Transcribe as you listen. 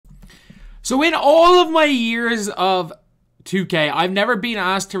So in all of my years of 2K, I've never been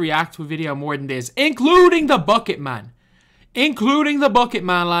asked to react to a video more than this, including the Bucket Man. Including the Bucket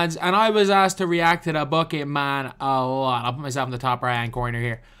Man, lads. And I was asked to react to the Bucket Man a lot. I'll put myself in the top right-hand corner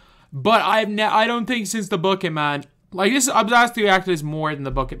here. But I don't think since the Bucket Man, like this, I was asked to react to this more than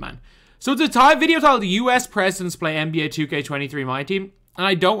the Bucket Man. So it's a video titled US Presidents Play NBA 2K23 MyTEAM. And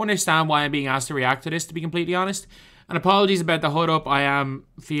I don't understand why I'm being asked to react to this, to be completely honest. And apologies about the hood up. I am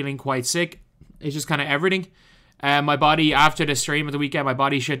feeling quite sick. It's just kind of everything. My body, after the stream of the weekend, my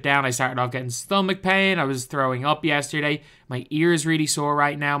body shut down. I started off getting stomach pain. I was throwing up yesterday. My ear's really sore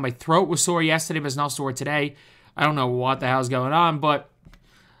right now. My throat was sore yesterday, but it's not sore today. I don't know what the hell's going on, but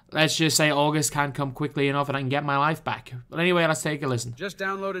let's just say August can't come quickly enough and I can get my life back. But anyway, let's take a listen. Just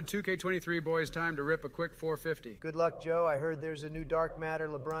downloaded 2K23, boys. Time to rip a quick 450. Good luck, Joe. I heard there's a new Dark Matter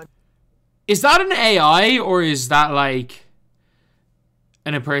LeBron. Is that an AI or is that like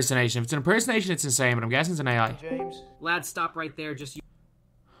an impersonation? If it's an impersonation, it's insane, but I'm guessing it's an AI. James? Lads, stop right there. Just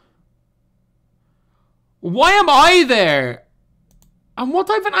Why am I there? And what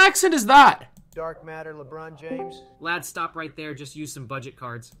type of accent is that? Dark Matter LeBron James? Lads, stop right there. Just use some budget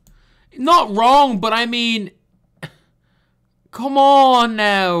cards. Not wrong, but I mean, come on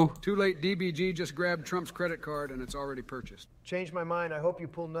now. Too late, DBG just grabbed Trump's credit card and it's already purchased. Changed my mind. I hope you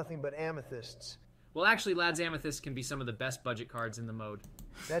pull nothing but amethysts. Well, actually, lads, amethysts can be some of the best budget cards in the mode.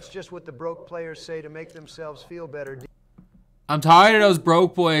 That's just what the broke players say to make themselves feel better. I'm tired of those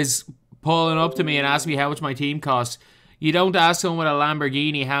broke boys pulling up to me and asking me how much my team costs. You don't ask someone with a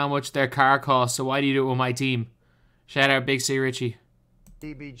Lamborghini how much their car costs, so why do you do it with my team? Shout out Big C Richie.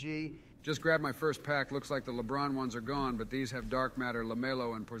 DBG. Just grabbed my first pack. Looks like the LeBron ones are gone, but these have Dark Matter,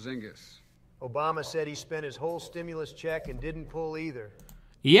 LaMelo, and Porzingis. Obama said he spent his whole stimulus check and didn't pull either.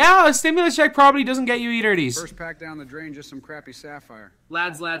 Yeah, a stimulus check probably doesn't get you either of these. First pack down the drain, just some crappy sapphire.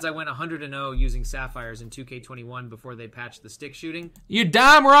 Lads, I went 100-0 using sapphires in 2K21 before they patched the stick shooting. You're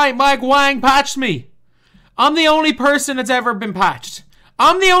damn right, Mike Wang patched me. I'm the only person that's ever been patched.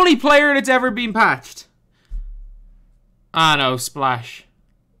 I'm the only player that's ever been patched. Ah, no, splash.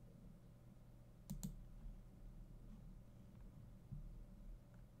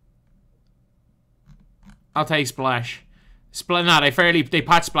 I'll take splash. They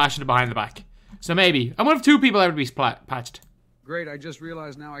patched splash in the behind the back. So maybe. I'm one of two people ever to be patched. Great, I just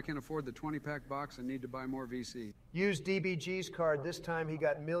realized now I can't afford the 20-pack box and need to buy more VC. Use DBG's card. This time he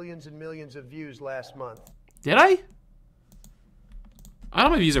got millions and millions of views last month. Did I? I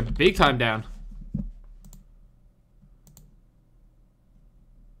don't know if these are big time down.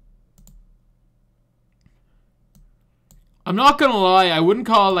 I'm not gonna lie, I wouldn't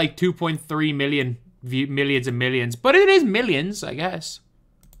call like 2.3 million millions and millions, but it is millions, I guess.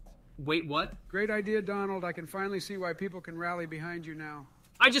 Wait, what? Great idea, Donald. I can finally see why people can rally behind you now.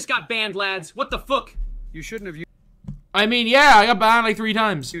 I just got banned, lads. What the fuck? You shouldn't have I mean, yeah, I got banned like 3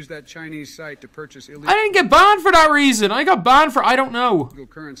 times. used that Chinese site to purchase I didn't get banned for that reason. I got banned for I don't know. illegal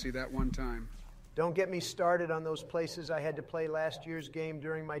currency that one time. Don't get me started on those places I had to play last year's game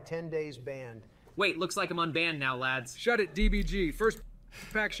during my 10 days banned. Wait, looks like I'm unbanned now, lads. Shut it, DBG. First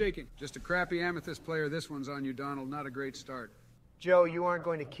pack shaking. Just a crappy amethyst player. This one's on you, Donald. Not a great start. Joe, you aren't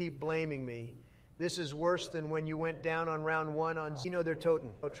going to keep blaming me. This is worse than when you went down on round 1 on they're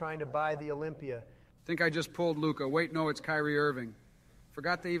toting, trying to buy the Olympia. Think I just pulled Luka. Wait, no, it's Kyrie Irving.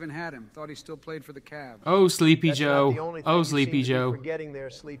 Forgot they even had him. Thought he still played for the Cavs. Oh, Sleepy That's Joe. not the only thing Oh, you Sleepy seem to be Joe. forgetting there,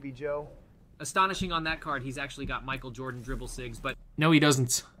 Sleepy Joe. Astonishing on that card, he's actually got Michael Jordan dribble sigs, but No, he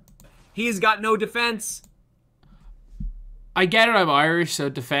doesn't. he's got no defense. I get it, I'm Irish, so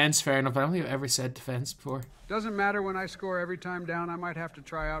defense, fair enough. I don't think I've ever said defense before. Doesn't matter when I score every time down. I might have to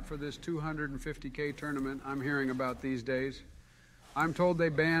try out for this 250K tournament I'm hearing about these days. I'm told they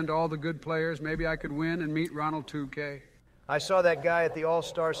banned all the good players. Maybe I could win and meet Ronald 2K. I saw that guy at the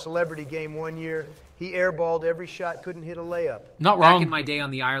All-Star Celebrity Game one year. He airballed every shot, couldn't hit a layup. Not Back wrong. in my day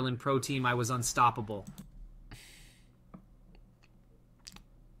on the Ireland pro team, I was unstoppable.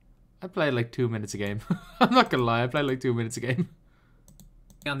 I played like 2 minutes a game. I'm not gonna lie, I played like 2 minutes a game.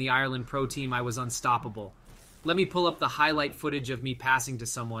 On the Ireland pro team, I was unstoppable. Let me pull up the highlight footage of me passing to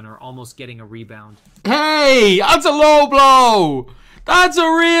someone or almost getting a rebound. Hey, that's a low blow. That's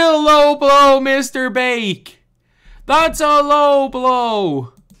a real low blow, Mr. Bake. That's a low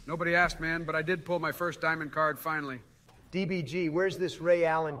blow. Nobody asked, man, but I did pull my first diamond card finally. DBG, where's this Ray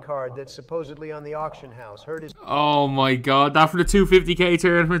Allen card that's supposedly on the auction house? Heard his... Oh my god, that for the 250K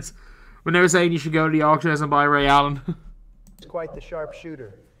tournaments. When they were saying you should go to the auction house and buy Ray Allen. He's quite the sharp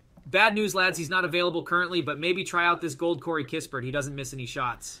shooter. Bad news, lads, he's not available currently, but maybe try out this gold Corey Kispert. He doesn't miss any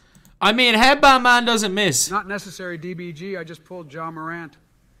shots. I mean, Headband Man doesn't miss. Not necessary, DBG. I just pulled Ja Morant.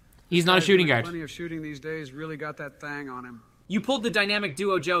 He's not a Guy's shooting doing guard. Plenty of shooting these days. Really got that thing on him. You pulled the dynamic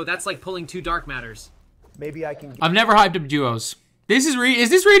duo, Joe. That's like pulling two dark matters. Maybe I can I've never hyped up duos. Is this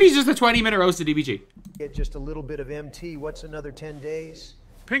really just a 20-minute roasted DBG? get just a little bit of MT. What's another 10 days?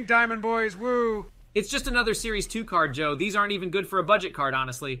 Pink Diamond Boys, woo! It's just another Series 2 card, Joe. These aren't even good for a budget card,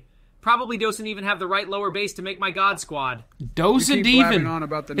 honestly. Probably doesn't even have the right lower base to make my God Squad. Doesn't keep blabbing even. on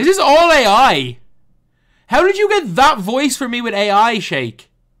about the Is this all AI? How did you get that voice for me with AI, Shake?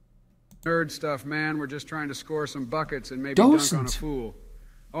 nerd stuff, man. We're just trying to score some buckets and maybe dunk on a Doesn't. fool.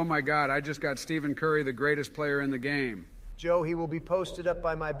 Oh my God, I just got Stephen Curry, the greatest player in the game. Joe, he will be posted up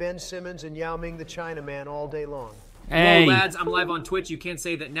by my Ben Simmons and Yao Ming the Chinaman all day long. Hey. Whoa, lads, I'm live on Twitch. You can't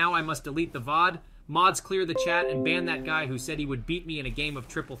say that now. I must delete the VOD. Mods, clear the chat and ban that guy who said he would beat me in a game of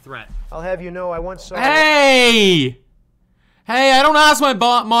triple threat. I'll have you know I once saw... Hey! Hey, I don't ask my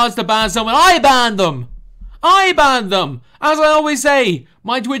mods to ban someone. I ban them. I ban them. As I always say,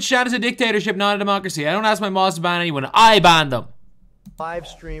 my Twitch chat is a dictatorship, not a democracy. I don't ask my mods to ban anyone. I ban them. live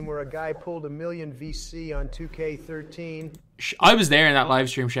stream where a guy pulled 1 million VC on 2k13. I was there in that live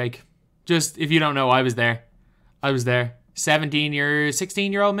stream, Shake. Just, if you don't know, I was there. I was there.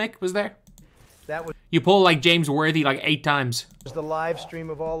 16-year-old Mick was there. That was You pulled like James Worthy like 8 times. the live stream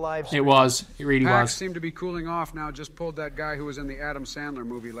of all live streams. It was. It really Packs was. seem to be cooling off now. Just pulled that guy who was in the Adam Sandler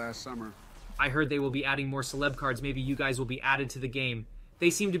movie last summer. I heard they will be adding more celeb cards. Maybe you guys will be added to the game. They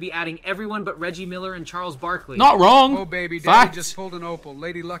seem to be adding everyone but Reggie Miller and Charles Barkley. Not wrong. Oh, baby, Daddy Facts. just pulled an opal.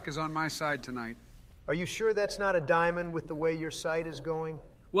 Lady Luck is on my side tonight. Are you sure that's not a diamond with the way your site is going?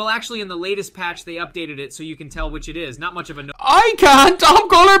 Well, actually, in the latest patch, they updated it so you can tell which it is. Not much of a I can't. I'm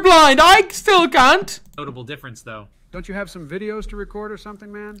colorblind. I still can't. notable difference, though. Don't you have some videos to record or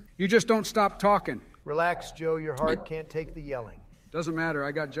something, man? You just don't stop talking. Relax, Joe. Your heart can't take the yelling. Doesn't matter.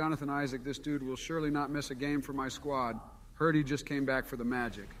 I got Jonathan Isaac. This dude will surely not miss a game for my squad. Heard he just came back for the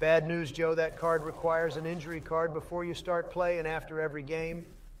Magic. Bad news, Joe. That card requires an injury card before you start play and after every game.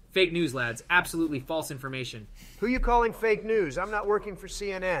 Fake news, lads. Absolutely false information. Who you calling fake news? I'm not working for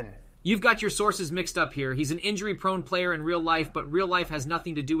CNN. You've got your sources mixed up here. He's an injury-prone player in real life, but real life has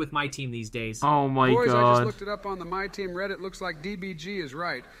nothing to do with my team these days. Oh my Boys, I just god. looked it up on the MyTEAM Reddit. Looks like DBG is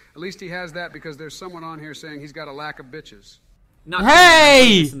right. At least he has that because there's someone on here saying he's got a lack of bitches. Not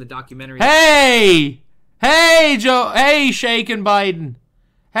Hey! in the documentary. Hey! Hey, Joe. Hey, Shake and Biden.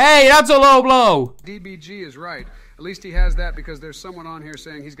 Hey, that's a low blow. DBG is right. At least he has that because there's someone on here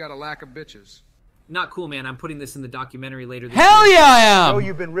saying he's got a lack of bitches. Not cool, man. I'm putting this in the documentary later this Hell year. yeah, I Joe, am.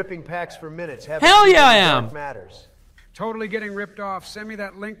 you've been ripping packs for minutes. Haven't Hell seen yeah, I any am. dark matters. Totally getting ripped off. Send me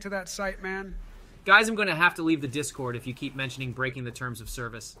that link to that site, man. Guys, I'm going to have to leave the Discord if you keep mentioning breaking the terms of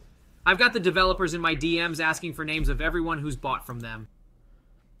service. I've got the developers in my DMs asking for names of everyone who's bought from them.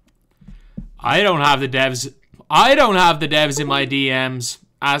 I don't have the devs. I don't have the devs in my DMs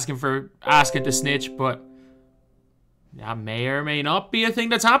asking to snitch, but that may or may not be a thing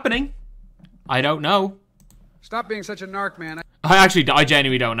that's happening. I don't know. Stop being such a narc, man. I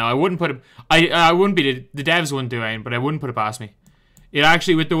genuinely don't know. I wouldn't put it. I wouldn't be the devs wouldn't do it, but I wouldn't put it past me. It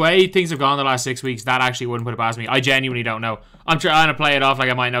actually, with the way things have gone the last 6 weeks, that actually wouldn't put it past me. I genuinely don't know. I'm trying to play it off like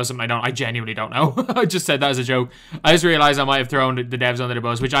I might know something I don't. I genuinely don't know. I just said that as a joke. I just realized I might have thrown the devs under the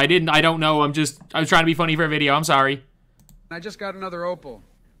bus, which I didn't. I don't know. I was trying to be funny for a video. I'm sorry. I just got another opal.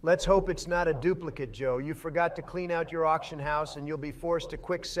 Let's hope it's not a duplicate, Joe. You forgot to clean out your auction house and you'll be forced to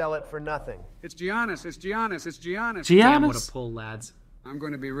quick sell it for nothing. It's Giannis. It's Giannis. It's Giannis. Damn, what Giannis? a pull, lads. I'm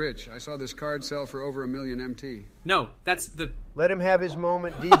going to be rich. I saw this card sell for over 1 million MT. No, that's the... Let him have his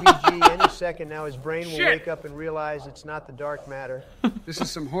moment. DBG any second now. His brain will Shit. wake up and realize it's not the dark matter. This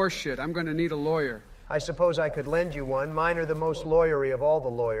is some horse shit. I'm going to need a lawyer. I suppose I could lend you one. Mine are the most lawyery of all the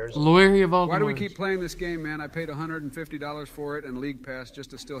lawyers. Lawyer of all. Why do we keep playing this game, man? I paid $150 for it and League Pass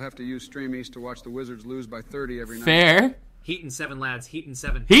just to still have to use Stream East to watch the Wizards lose by 30 every night. Fair. Heat and 7, lads. Heat and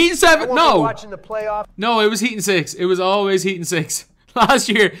 7. Heat and I 7. won't be No. watching the playoff. No, it was Heat and 6. It was always Heat and 6. Last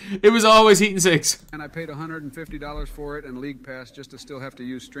year, it was always Heat and 6. And I paid $150 for it and League Pass just to still have to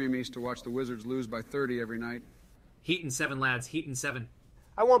use Stream East to watch the Wizards lose by 30 every night. Heat and 7, lads. Heat and 7.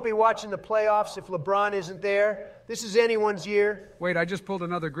 I won't be watching the playoffs if LeBron isn't there. This is anyone's year. Wait, I just pulled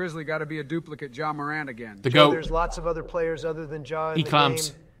another Grizzly. Got to be a duplicate Ja Morant again. The Joe, GOAT. there's lots of other players other than Ja in He the clamps.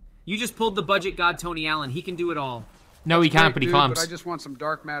 game. You just pulled the budget god Tony Allen. He can do it all. No, he Great, can't, but he dude, clamps. But I just want some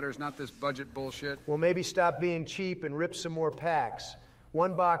dark matters, not this budget bullshit. Well, maybe stop being cheap and rip some more packs.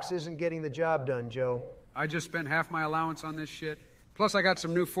 One box isn't getting the job done, Joe. I just spent half my allowance on this shit. Plus, I got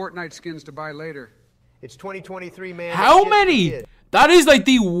some new Fortnite skins to buy later. It's 2023, man. How That shit's many? the kid. That is like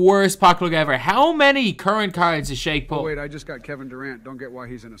the worst pack look ever. How many current cards does Shake pull? Oh, wait, I just got Kevin Durant. Don't get why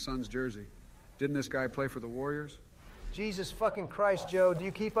he's in a Suns jersey. Didn't this guy play for the Warriors? Jesus fucking Christ, Joe. Do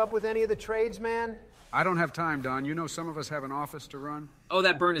you keep up with any of the trades, man? I don't have time, Don. You know some of us have an office to run. Oh,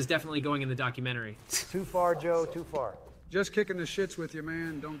 that burn is definitely going in the documentary. Too far, Joe, too far. Just kicking the shits with you,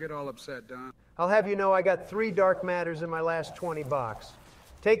 man. Don't get all upset, Don. I'll have you know I got 3 dark matters in my last 20 box.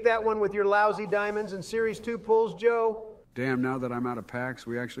 Take that one with your lousy diamonds and Series 2 pulls, Joe. Damn, now that I'm out of packs,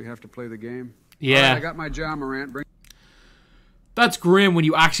 we actually have to play the game. Yeah. All right, I got my Ja Morant. Bring That's grim when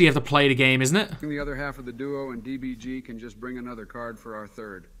you actually have to play the game, isn't it? the other half of the duo, and DBG can just bring another card for our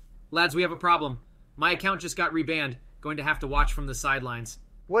third. Lads, we have a problem. My account just got rebanned. Going to have to watch from the sidelines.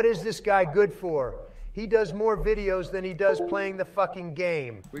 What is this guy good for? He does more videos than he does playing the fucking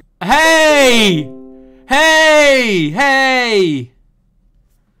game. Hey! Hey! Hey!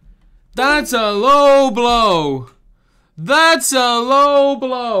 That's a low blow. That's a low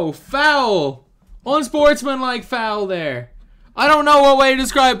blow. Foul. Unsportsmanlike foul there. I don't know what way to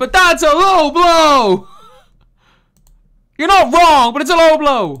describe it, but that's a low blow. You're not wrong, but it's a low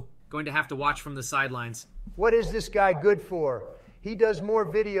blow. Going to have to watch from the sidelines. What is this guy good for? He does more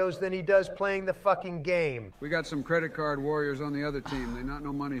videos than he does playing the fucking game. We got some credit card warriors on the other team. They not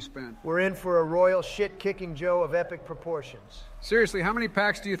no money spent. We're in for a royal shit-kicking Joe of epic proportions. Seriously, how many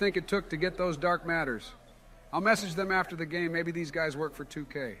packs do you think it took to get those dark matters? I'll message them after the game. Maybe these guys work for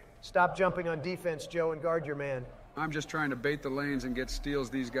 2K. Stop jumping on defense, Joe, and guard your man. I'm just trying to bait the lanes and get steals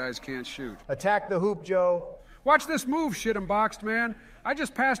these guys can't shoot. Attack the hoop, Joe. Watch this move, shit and boxed, man. I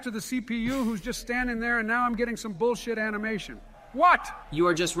just passed to the CPU who's just standing there, and now I'm getting some bullshit animation. What? You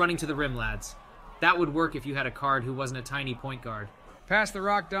are just running to the rim, lads. That would work if you had a card who wasn't a tiny point guard. Pass the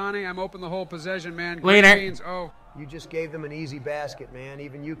rock, Donnie. I'm open the whole possession, man. Later. Green beans. Oh. You just gave them an easy basket, man.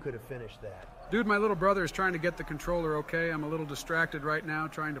 Even you could have finished that. Dude, my little brother is trying to get the controller okay. I'm a little distracted right now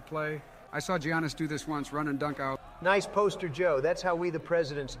trying to play. I saw Giannis do this once, run and dunk out. Nice poster, Joe. That's how we the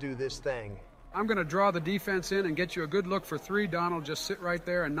presidents do this thing. I'm going to draw the defense in and get you a good look for 3, Donald. Just sit right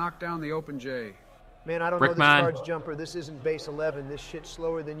there and knock down the open J. Man, I don't know this card's jumper. This isn't base 11. This shit's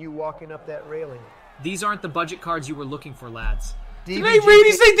slower than you walking up that railing. These aren't the budget cards you were looking for, lads. Do they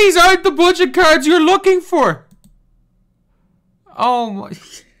really think these aren't the budget cards you're looking for? Oh my.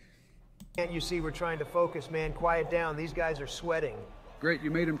 Can't you see we're trying to focus, man? Quiet down. These guys are sweating. Great,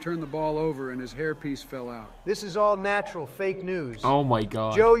 you made him turn the ball over and his hairpiece fell out. This is all natural, fake news. Oh my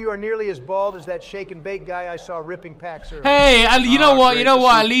God. Joe, you are nearly as bald as that shake and bake guy I saw ripping packs earlier. Hey, you know what? Great You know to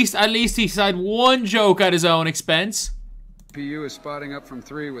what? see. At least he said one joke at his own expense. PU is spotting up from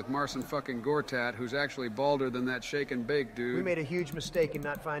 3 with Marcin fucking Gortat, who's actually balder than that shake and bake dude. We made a huge mistake in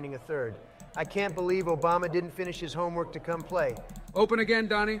not finding a third. I can't believe Obama didn't finish his homework to come play. Open again,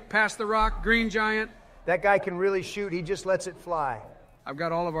 Donnie. Pass the rock. Green giant. That guy can really shoot. He just lets it fly. I've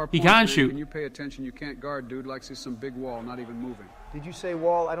got all of our He points, can man. shoot. Can you pay attention? You can't guard, dude. Like see some big wall, not even moving. Did you say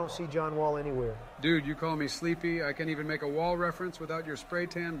Wall? I don't see John Wall anywhere. Dude, you call me sleepy. I can't even make a wall reference without your spray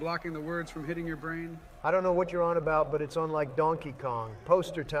tan blocking the words from hitting your brain. I don't know what you're on about, but it's on like Donkey Kong.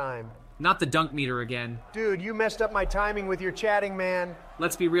 Poster time. Not the dunk meter again. Dude, you messed up my timing with your chatting, man.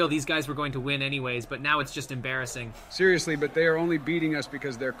 Let's be real, these guys were going to win anyways, but now it's just embarrassing. Seriously, but they are only beating us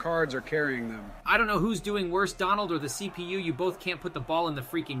because their cards are carrying them. I don't know who's doing worse, Donald or the CPU. You both can't put the ball in the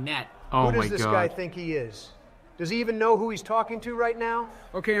freaking net. Oh Who my does this guy God. think he is? Does he even know who he's talking to right now?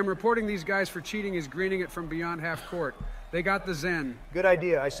 Okay, I'm reporting these guys for cheating is greening it from beyond half court. They got the Zen. Good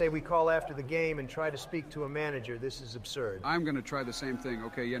idea. I say we call after the game and try to speak to a manager. This is absurd. I'm going to try the same thing.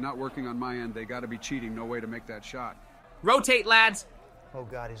 Okay, yeah, not working on my end. They got to be cheating. No way to make that shot. Rotate, lads. Oh,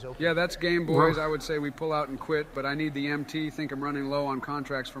 God, he's open. Yeah, that's game, boys. I would say we pull out and quit, but I need the MT. Think I'm running low on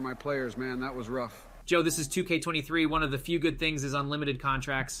contracts for my players, man. That was rough. Joe, this is 2k23. One of the few good things is unlimited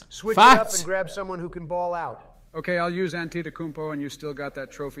contracts. Switch it up Facts. and grab someone who can ball out. Okay, I'll use Antetokounmpo, and you still got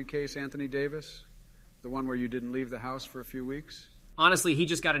that trophy case, Anthony Davis? The one where you didn't leave the house for a few weeks? Honestly, he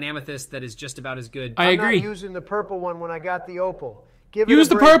just got an amethyst that is just about as good. I I'm agree. not using the purple one when I got the opal. Give it Use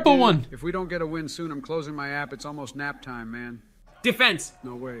a the break, purple dude. one. If we don't get a win soon, I'm closing my app. It's almost nap time, man. Defense.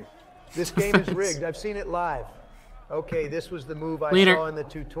 No way. This game is rigged. I've seen it live. Okay, this was the move I Leader. saw in the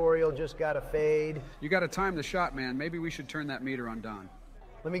tutorial. Just got a fade. You got to time the shot, man. Maybe we should turn that meter on Don.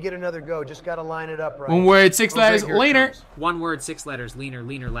 Let me get another go. Just got to line it up right. One word, 6 letters. here it Leaner. comes. One word, 6 letters. Leaner,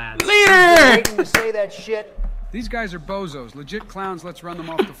 lads. Leaner. Waiting to say that shit. These guys are bozos. Legit clowns. Let's run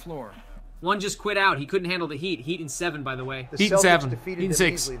them off the floor. One just quit out. He couldn't handle the heat. Heat in 7, by the way. The Heat in Celtics 7. defeated Heat in them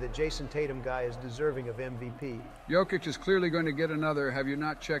 6. easily. The Jason Tatum guy is deserving of MVP. Jokic is clearly going to get another. Have you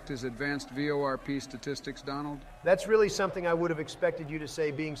not checked his advanced VORP statistics, Donald? That's really something I would have expected you to say,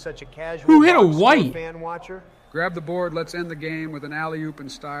 being such a casual Who hit a box score white? fan watcher. Grab the board. Let's end the game with an alley-oop in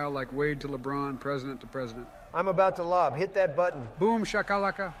style like Wade to LeBron, president to president. I'm about to lob. Hit that button. Boom,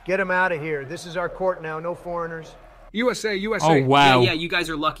 shakalaka. Get him out of here. This is our court now. No foreigners. USA, USA. Oh, wow. Yeah, you guys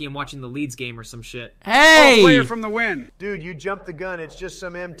are lucky I'm watching the Leeds game or some shit. Hey! Oh, player from the win. Dude, you jumped the gun. It's just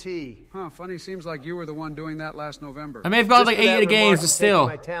some MT. Huh, funny. Seems like you were the one doing that last November. I may have got Just like for 8 that of the games, remark, but I'm still.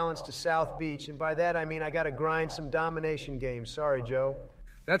 taking my talents to South Beach, and by that I mean I got to grind some domination games. Sorry, Joe.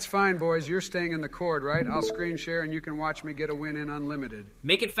 That's fine, boys. You're staying in the cord, right? I'll screen share and you can watch me get a win in unlimited.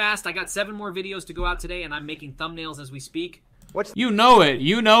 Make it fast. I got 7 more videos to go out today, and I'm making thumbnails as we speak. What's You know it.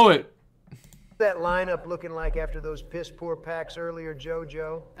 You know it. that lineup looking like after those piss-poor packs earlier,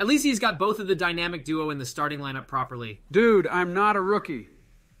 Joe? At least he's got both of the dynamic duo in the starting lineup properly. Dude, I'm not a rookie.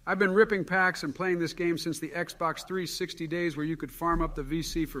 I've been ripping packs and playing this game since the Xbox 360 days where you could farm up the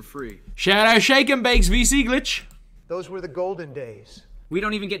VC for free. Shout out Shake and Bake's VC glitch. Those were the golden days. We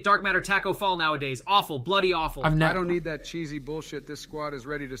don't even get Dark Matter Taco Fall nowadays. Awful, bloody awful. I don't need that cheesy bullshit. This squad is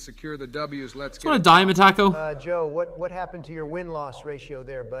ready to secure the W's. Let's It's get not a it. diamond taco. Joe, what happened to your win-loss ratio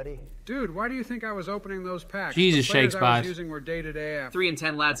there, buddy? Dude, why do you think I was opening those packs? Jesus, the players Shake's I was bad. using were day-to-day after. 3 and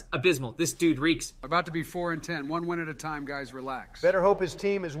 10, lads. Abysmal. This dude reeks. About to be 4 and 10. One win at a time, guys. Relax. Better hope his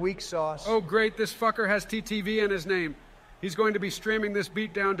team is weak sauce. Oh, great. This fucker has TTV in his name. He's going to be streaming this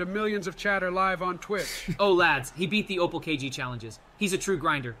beatdown to millions of chatter live on Twitch. Oh, lads, he beat the Opal KG challenges. He's a true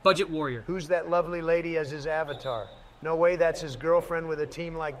grinder. Budget warrior. Who's that lovely lady as his avatar? No way that's his girlfriend with a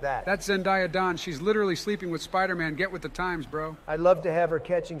team like that. That's Zendaya Dawn. She's literally sleeping with Spider-Man. Get with the times, bro. I'd love to have her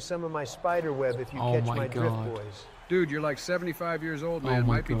catching some of my spider web if you Oh catch my my drift God. boys. Dude, you're like 75 years old, man. Oh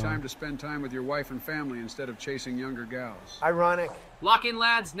my Might be God. time to spend time with your wife and family instead of chasing younger gals. Ironic. Lock in,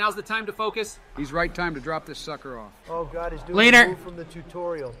 lads. Now's the time to focus. He's right time to drop this sucker off. Oh God, he's doing Leaner. a move from the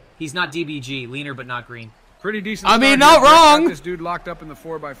tutorial. He's not DBG. Leaner but not green. Pretty decent. I mean, start not here. Brett got wrong. This dude locked up in the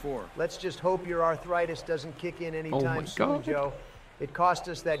 4x4. Let's just hope your arthritis doesn't kick in Oh anytime my soon, God. Joe. It cost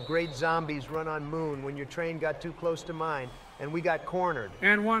us that great zombies run on Moon when your train got too close to mine, and we got cornered.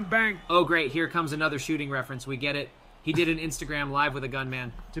 And one bang. Oh, great. Here comes another shooting reference. We get it. He did an Instagram live with a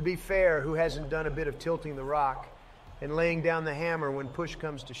gunman. To be fair, who hasn't done a bit of tilting the rock and laying down the hammer when push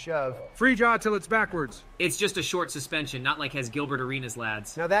comes to shove? Free jaw till it's backwards. It's just a short suspension, not like has Gilbert Arenas,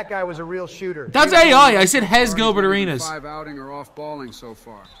 lads. Now that guy was a real shooter. That's AI. I said Hez Already Gilbert given Arenas. 5 outing or off balling so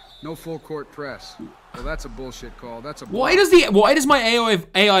far. No full court press. Well, that's a bullshit call. That's a Why does my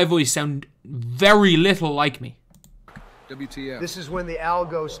AI voice sound very little like me? WTF. This is when the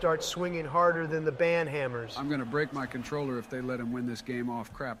algo starts swinging harder than the band hammers. I'm gonna break my controller if they let him win this game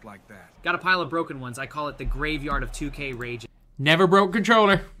off crap like that. Got a pile of broken ones. I call it the graveyard of 2K rage. Never broke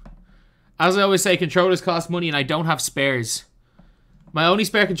controller. As I always say, controllers cost money and I don't have spares. My only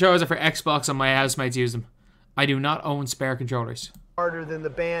spare controllers are for Xbox and my housemates use them. I do not own spare controllers. Harder than the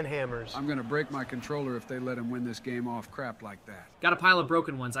band hammers. I'm gonna break my controller if they let him win this game off crap like that. Got a pile of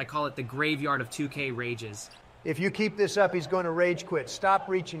broken ones. I call it the graveyard of 2K rages. If you keep this up, he's going to rage quit. Stop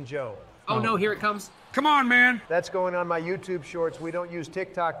reaching, Joe. Oh no, here it comes. Come on, man. That's going on my YouTube shorts. We don't use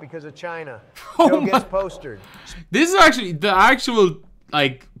TikTok because of China. Oh Joe my- gets postered. This is actually the actual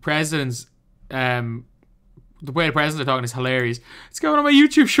president's the way the president's talking is hilarious. It's going on my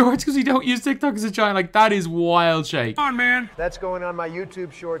YouTube shorts because we don't use TikTok as a China. Like that is wild, Shake. Come on, man. That's going on my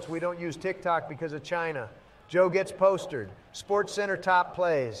YouTube shorts. We don't use TikTok because of China. Joe gets postered. Sports Center top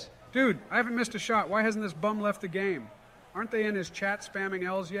plays. Dude, I haven't missed a shot. Why hasn't this bum left the game? Aren't they in his chat spamming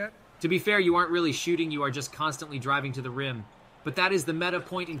L's yet? To be fair, you aren't really shooting. You are just constantly driving to the rim. But that is the meta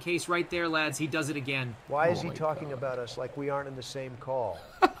point in case right there, lads. He does it again. Why is he talking about us like we aren't in the same call?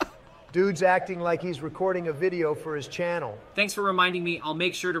 Dude's acting like he's recording a video for his channel. Thanks for reminding me. I'll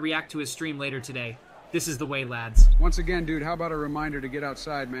make sure to react to his stream later today. This is the way, lads. Once again, dude, how about a reminder to get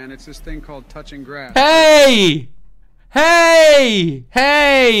outside, man? It's this thing called touching grass. Hey! Hey!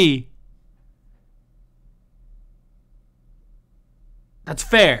 Hey! That's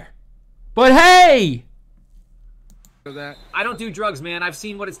fair. But hey! So that I don't do drugs, man. I've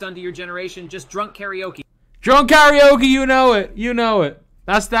seen what it's done to your generation. Just drunk karaoke. Drunk karaoke, you know it. You know it.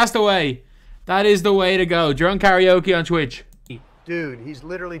 That's the way. That is the way to go. Drunk karaoke on Twitch. Dude, he's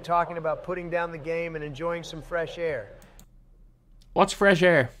literally talking about putting down the game and enjoying some fresh air. What's fresh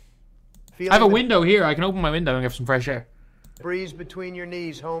air? Feeling I have a the window here. I can open my window and get some fresh air. breeze between your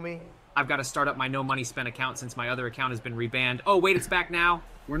knees, homie. I've got to start up my no money spent account since my other account has been rebanned. Oh, wait, it's back now.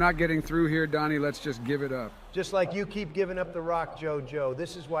 we're not getting through here, Donnie. Let's just give it up. Just like you keep giving up the rock, Joe.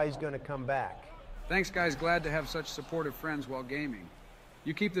 This is why he's going to come back. Thanks, guys. Glad to have such supportive friends while gaming.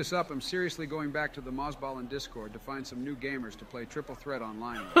 You keep this up, I'm seriously going back to the Mozzball and Discord to find some new gamers to play Triple Threat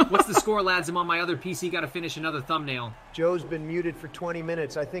online with. What's the score, lads? I'm on my other PC. Got to finish another thumbnail. Joe's been muted for 20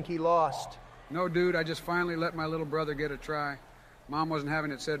 minutes. I think he lost. No, dude, I just finally let my little brother get a try. Mom wasn't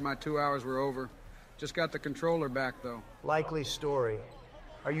having it, said my 2 hours were over. Just got the controller back, though. Likely story.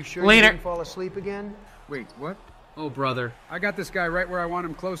 Are you sure Later. you didn't fall asleep again? Wait, what? Oh, brother. I got this guy right where I want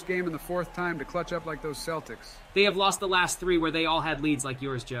him, close game in the 4th time to clutch up like those Celtics. They have lost the last 3 where they all had leads like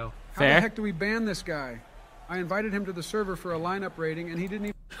yours, Joe. How the heck do we ban this guy? I invited him to the server for a lineup rating, and he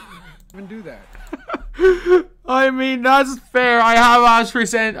didn't even do that. I mean, that's fair. I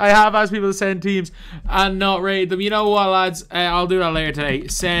have asked people to send teams and not rate them. You know what, lads? I'll do that later today.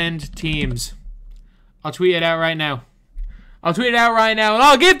 Send teams. I'll tweet it out right now. And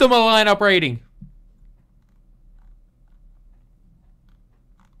I'll give them a lineup rating.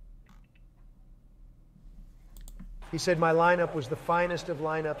 He said my lineup was the finest of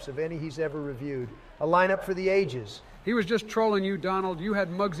lineups of any he's ever reviewed. A lineup for the ages. He was just trolling you, Donald. You had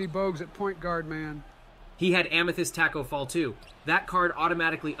Muggsy Bogues at point guard, man. He had Amethyst Taco Fall too. That card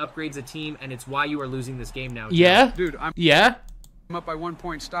automatically upgrades a team, and it's why you are losing this game now, Joe. Yeah? Dude, I'm up by 1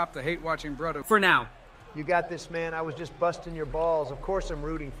 point. Stop the hate watching brother. For now. You got this, man. I was just busting your balls. Of course I'm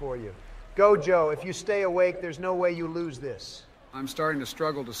rooting for you. Go, Joe. If you stay awake, there's no way you lose this. I'm starting to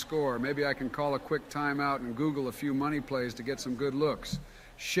struggle to score. Maybe I can call a quick timeout and Google a few money plays to get some good looks.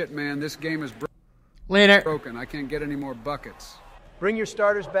 Shit, man, this game is broken. I can't get any more buckets. Bring your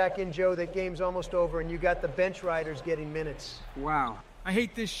starters back in, Joe. That game's almost over, and you got the bench riders getting minutes. Wow. I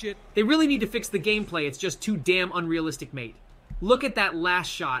hate this shit. They really need to fix the gameplay. It's just too damn unrealistic, mate. Look at that last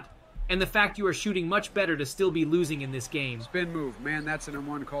shot, and the fact you are shooting much better to still be losing in this game. Spin move. Man, that's an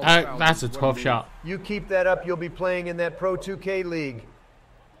M1 called foul. That's a tough shot. You keep that up, you'll be playing in that Pro 2K league.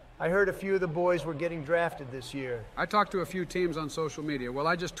 I heard a few of the boys were getting drafted this year. I talked to a few teams on social media. Well,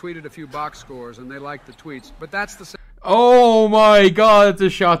 I just tweeted a few box scores, and they liked the tweets. But that's the same. Oh my god, it's a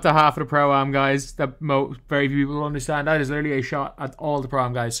shot to half of the Pro-Am, guys. That very few people understand. That is literally a shot at all the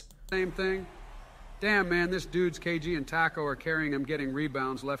Pro-Am, guys. Same thing. Damn, man, this dude's KG and Taco are carrying him, getting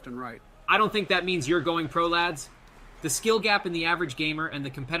rebounds left and right. I don't think that means you're going pro, lads. The skill gap in the average gamer and the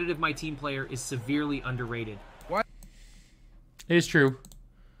competitive MyTEAM player is severely underrated. What? It is true.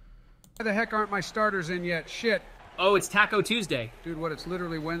 Why the heck aren't my starters in yet? Shit. Oh, it's Taco Tuesday. Dude, what? It's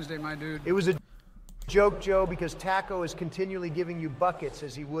literally Wednesday, my dude. It was a joke, Joe, because Taco is continually giving you buckets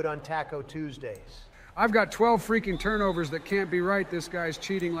as he would on Taco Tuesdays. I've got 12 freaking turnovers that can't be right. This guy's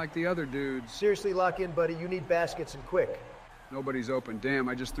cheating like the other dudes. Seriously, lock in, buddy. You need baskets and quick. Nobody's open. Damn,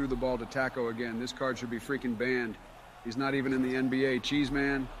 I just threw the ball to Taco again. This card should be freaking banned. He's not even in the NBA. Cheese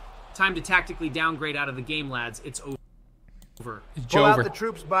man. Time to tactically downgrade out of the game, lads. It's over. Pull out the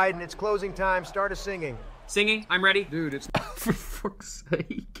troops, Biden. It's closing time. Start a singing. Singing? I'm ready. Dude, it's... For fuck's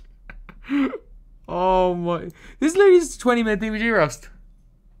sake. Oh my... This lady's 20-minute DBG roast.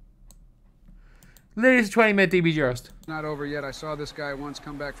 Lady's 20-minute DBG roast. not over yet. I saw this guy once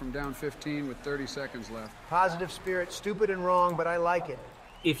come back from down 15 with 30 seconds left. Positive spirit. Stupid and wrong, but I like it.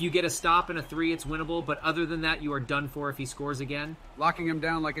 If you get a stop and a 3, it's winnable, but other than that, you are done for if he scores again. Locking him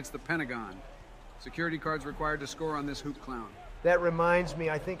down like it's the Pentagon. Security cards required to score on this hoop clown. That reminds me,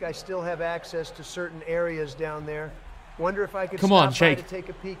 I think I still have access to certain areas down there. Wonder if I could Come stop on, by Shake. to take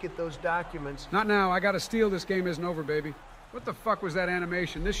a peek at those documents. Not now. I gotta steal. This game isn't over, baby. What the fuck was that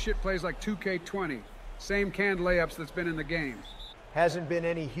animation? This shit plays like 2k20. Same canned layups that's been in the game. Hasn't been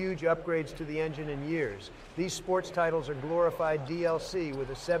any huge upgrades to the engine in years. These sports titles are glorified DLC with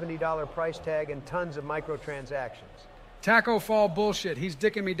a $70 price tag and tons of microtransactions. Taco Fall bullshit. He's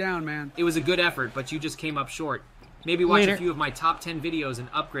dicking me down, man. It was a good effort, but you just came up short. Maybe watch Later. a few of my top 10 videos and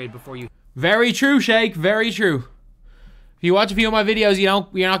upgrade before you... Very true, Shake. Very true. If you watch a few of my videos, you're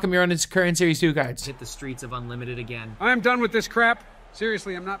not going to be running current Series 2 cards. hit the streets of Unlimited again. I'm done with this crap.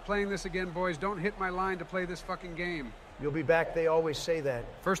 Seriously, I'm not playing this again, boys. Don't hit my line to play this fucking game. You'll be back, they always say that.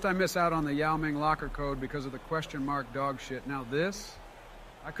 First, I miss out on the Yao Ming locker code because of the question mark dog shit. Now this,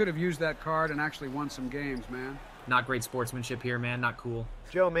 I could have used that card and actually won some games, man. Not great sportsmanship here, man. Not cool.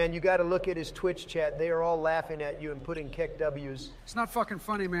 Joe, man, you got to look at his Twitch chat. They are all laughing at you and putting keck W's. It's not fucking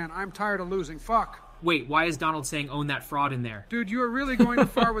funny, man. I'm tired of losing. Fuck. Wait, why is Donald saying own that fraud in there? Dude, you are really going too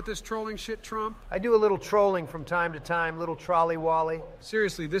far with this trolling shit, Trump. I do a little trolling from time to time, little trolley wally.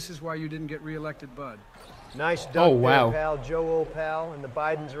 Seriously, this is why you didn't get reelected, bud. Nice dunk Oh, wow. there, pal. Joe, old pal. And the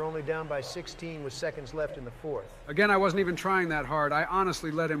Bidens are only down by 16 with seconds left in the fourth. Again, I wasn't even trying that hard. I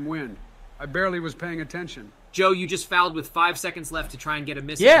honestly let him win. I barely was paying attention. Joe, you just fouled with 5 seconds left to try and get a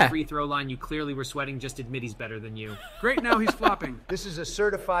miss at Yeah. the free throw line. You clearly were sweating. Just admit he's better than you. Great, now he's flopping. This is a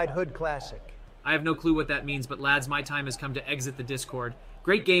certified hood classic. I have no clue what that means, but lads, my time has come to exit the Discord.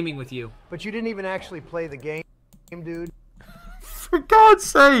 Great gaming with you. But you didn't even actually play the game, dude. For God's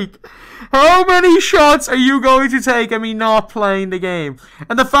sake, how many shots are you going to take at me not playing the game?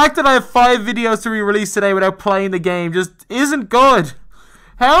 And the fact that I have 5 videos to re-release today without playing the game just isn't good.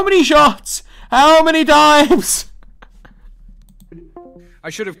 How many shots? How many times?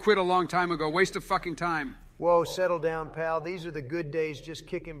 I should have quit a long time ago. Waste of fucking time. Whoa, settle down, pal. These are the good days, just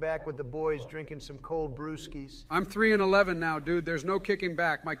kicking back with the boys, drinking some cold brewskis. I'm 3-11 now, dude. There's no kicking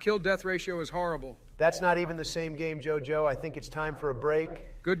back. My kill-death ratio is horrible. That's not even the same game, JoJo. I think it's time for a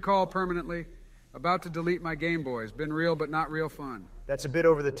break. Good call permanently. About to delete my Game Boys. Been real, but not real fun. That's a bit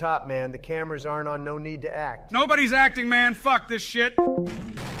over the top, man. The cameras aren't on No Need to Act. Nobody's acting, man. Fuck this shit. Oh,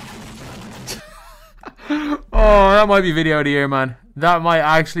 that might be video of the year, man. That might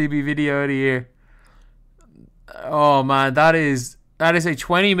actually be video of the year. Oh man, that is a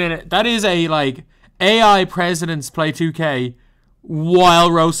 20-minute. That is a like AI presidents play 2K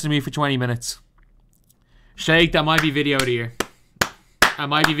while roasting me for 20 minutes. Shake, that might be video of the year. That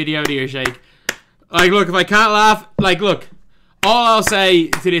might be video of the year, Shake. Like, look, if I can't laugh, like, look, all I'll say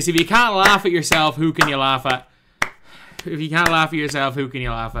to this: if you can't laugh at yourself, who can you laugh at? If you can't laugh at yourself, who can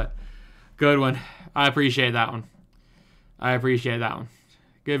you laugh at? Good one. I appreciate that one. I appreciate that one.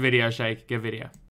 Good video, Shake. Good video.